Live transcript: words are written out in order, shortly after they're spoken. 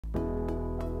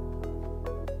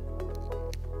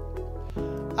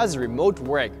as remote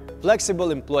work,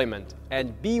 flexible employment,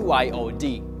 and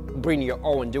BYOD, bring your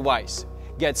own device,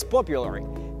 gets popular,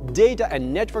 data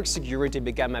and network security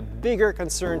become a bigger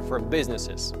concern for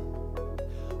businesses.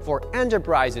 For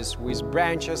enterprises with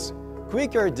branches,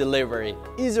 quicker delivery,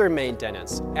 easier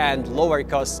maintenance, and lower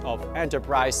costs of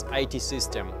enterprise IT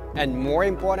system, and more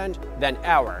important than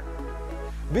ever,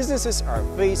 businesses are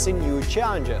facing new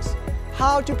challenges.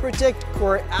 How to protect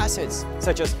core assets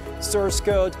such as source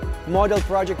code, model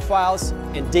project files,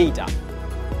 and data.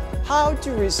 How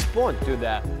to respond to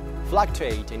the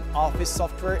fluctuating office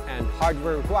software and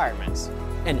hardware requirements.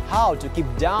 And how to keep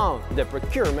down the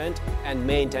procurement and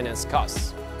maintenance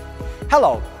costs.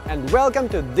 Hello, and welcome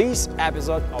to this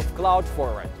episode of Cloud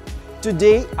Forward.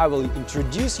 Today, I will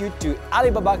introduce you to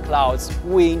Alibaba Cloud's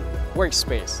WUYING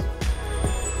Workspace.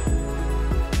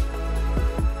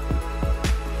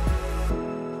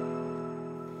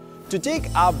 To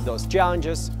take up those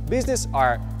challenges, businesses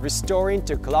are restoring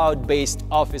to cloud-based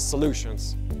office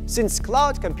solutions, since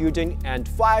cloud computing and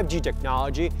 5G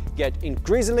technology get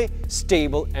increasingly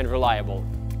stable and reliable.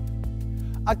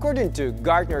 According to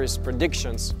Gartner's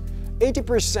predictions,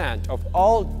 80% of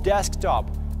all desktop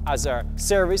as a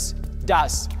service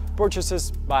DaaS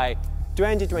purchases by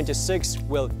 2026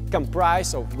 will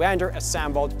comprise of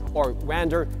vendor-assembled or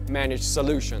vendor-managed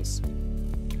solutions.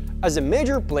 As a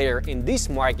major player in this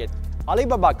market,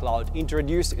 Alibaba Cloud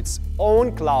introduced its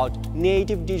own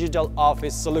cloud-native digital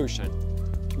office solution,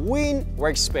 WUYING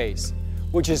Workspace,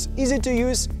 which is easy to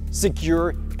use,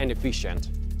 secure, and efficient.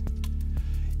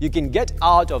 You can get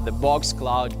out-of-the-box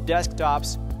cloud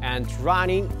desktops and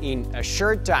running in a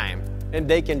short time, and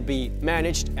they can be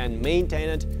managed and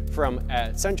maintained from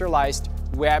a centralized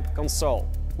web console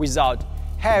without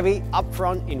heavy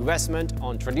upfront investment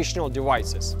on traditional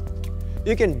devices.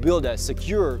 You can build a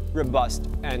secure, robust,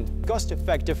 and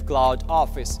cost-effective cloud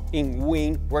office in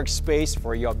WUYING Workspace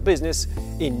for your business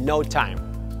in no time.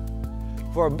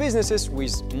 For businesses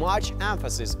with much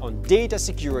emphasis on data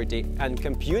security and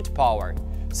compute power,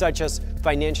 such as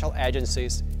financial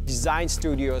agencies, design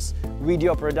studios,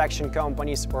 video production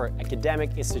companies, or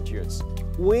academic institutes,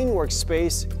 WUYING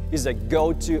Workspace is a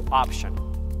go-to option.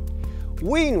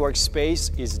 WUYING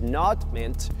Workspace is not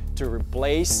meant to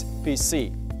replace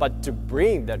PC, but to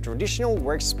bring the traditional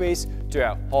workspace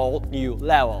to a whole new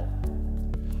level.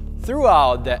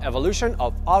 Throughout the evolution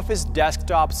of office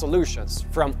desktop solutions,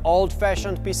 from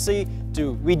old-fashioned PC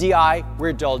to VDI,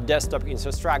 virtual desktop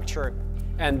infrastructure,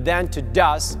 and then to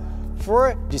DaaS,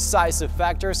 four decisive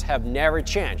factors have never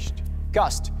changed: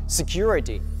 cost,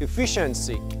 security,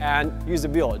 efficiency, and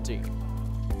usability.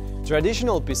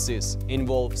 Traditional PCs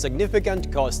involve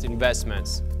significant cost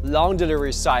investments, long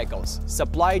delivery cycles,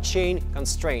 supply chain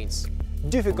constraints,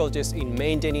 difficulties in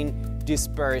maintaining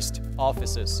dispersed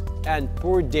offices, and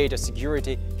poor data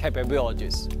security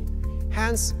capabilities.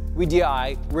 Hence,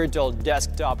 VDI, virtual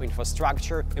desktop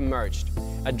infrastructure, emerged,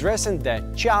 addressing the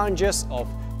challenges of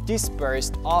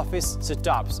dispersed office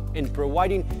setups and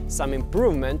providing some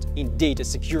improvement in data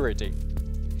security.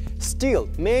 Still,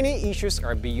 many issues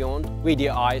are beyond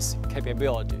VDI's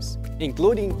capabilities,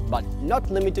 including but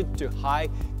not limited to high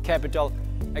capital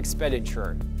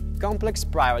expenditure, complex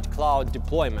private cloud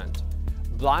deployment,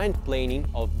 blind planning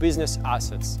of business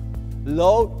assets,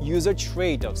 low usage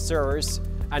rate of servers,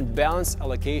 and balanced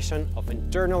allocation of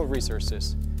internal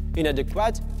resources,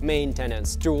 inadequate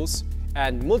maintenance tools,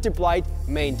 and multiplied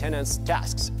maintenance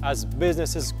tasks as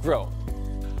businesses grow.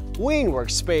 WUYING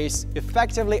Workspace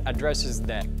effectively addresses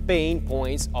the pain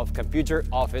points of computer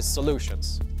office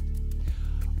solutions.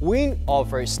 WUYING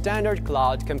offers standard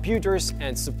cloud computers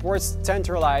and supports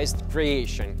centralized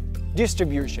creation,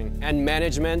 distribution, and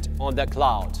management on the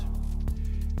cloud.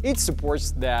 It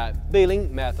supports the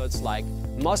billing methods like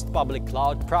most public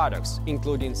cloud products,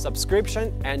 including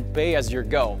subscription and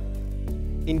pay-as-you-go.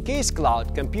 In case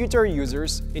cloud computer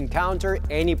users encounter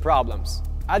any problems,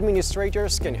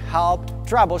 administrators can help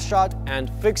troubleshoot and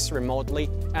fix remotely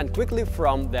and quickly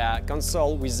from the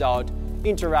console without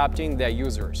interrupting the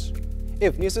users.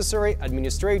 If necessary,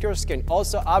 administrators can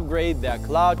also upgrade their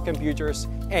cloud computers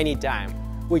anytime,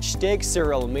 which takes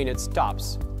several minutes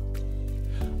tops.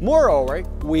 Moreover,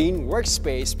 WUYING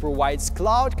Workspace provides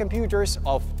cloud computers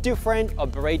of different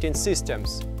operating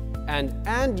systems, and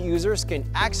end users can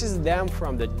access them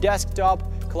from the desktop,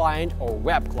 client, or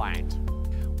web client.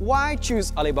 Why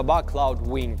choose Alibaba Cloud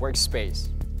WUYING Workspace?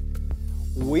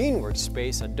 WUYING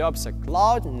Workspace adopts a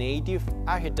cloud-native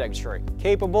architecture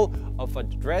capable of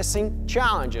addressing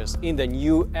challenges in the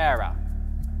new era.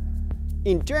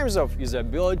 In terms of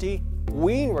usability,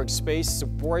 WUYING Workspace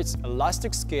supports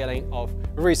elastic scaling of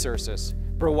resources,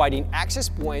 providing access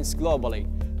points globally,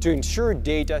 to ensure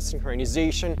data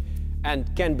synchronization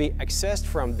and can be accessed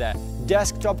from the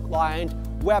desktop client,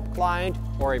 web client,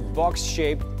 or a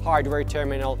box-shaped hardware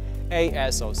terminal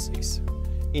ASOCs.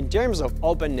 In terms of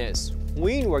openness,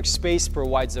 WUYING Workspace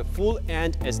provides a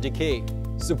full-end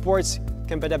SDK, supports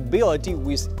compatibility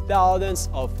with thousands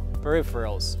of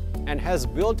peripherals, and has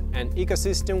built an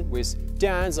ecosystem with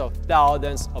tens of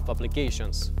thousands of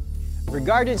applications.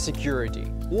 Regarding security,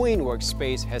 WUYING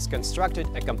Workspace has constructed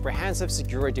a comprehensive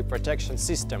security protection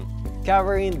system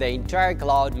covering the entire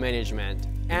cloud management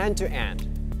end-to-end.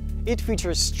 It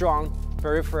features strong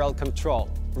peripheral control,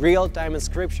 real-time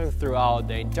encryption throughout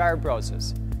the entire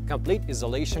process, complete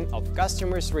isolation of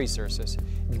customers' resources,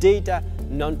 data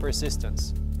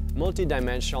non-persistence,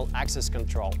 multi-dimensional access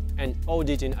control, and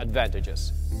auditing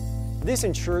advantages. This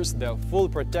ensures the full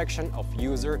protection of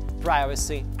user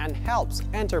privacy and helps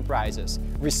enterprises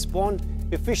respond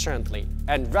efficiently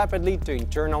and rapidly to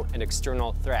internal and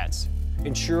external threats,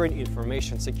 ensuring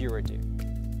information security.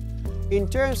 In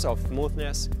terms of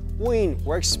smoothness, WUYING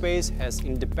Workspace has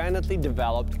independently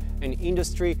developed an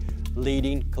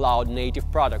industry-leading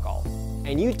cloud-native protocol,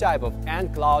 a new type of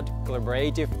end-cloud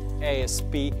collaborative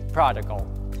ASP protocol.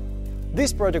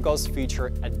 These protocols feature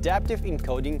adaptive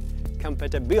encoding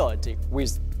compatibility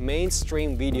with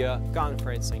mainstream video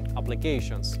conferencing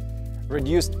applications,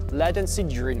 reduced latency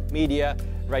during media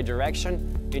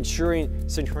redirection, ensuring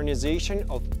synchronization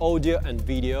of audio and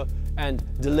video, and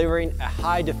delivering a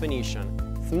high-definition,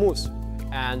 smooth,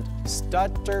 and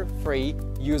stutter-free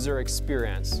user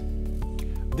experience.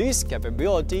 This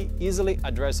capability easily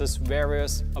addresses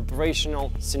various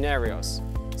operational scenarios,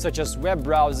 such as web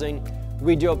browsing,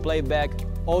 video playback,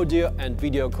 audio and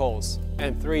video calls,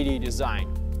 and 3D design.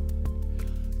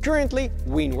 Currently,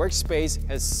 WUYING Workspace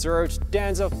has served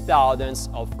tens of thousands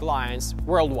of clients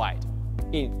worldwide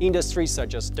in industries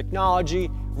such as technology,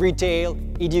 retail,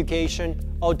 education,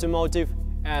 automotive,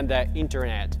 and the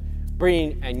internet,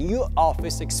 bringing a new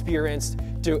office experience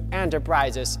to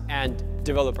enterprises and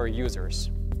developer users.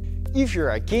 If you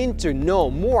are keen to know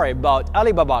more about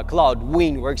Alibaba Cloud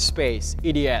WUYING Workspace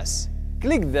EDS,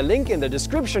 click the link in the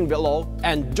description below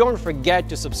and don't forget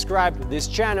to subscribe to this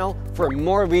channel for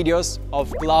more videos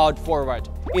of Cloud Forward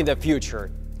in the future.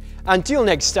 Until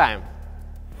next time!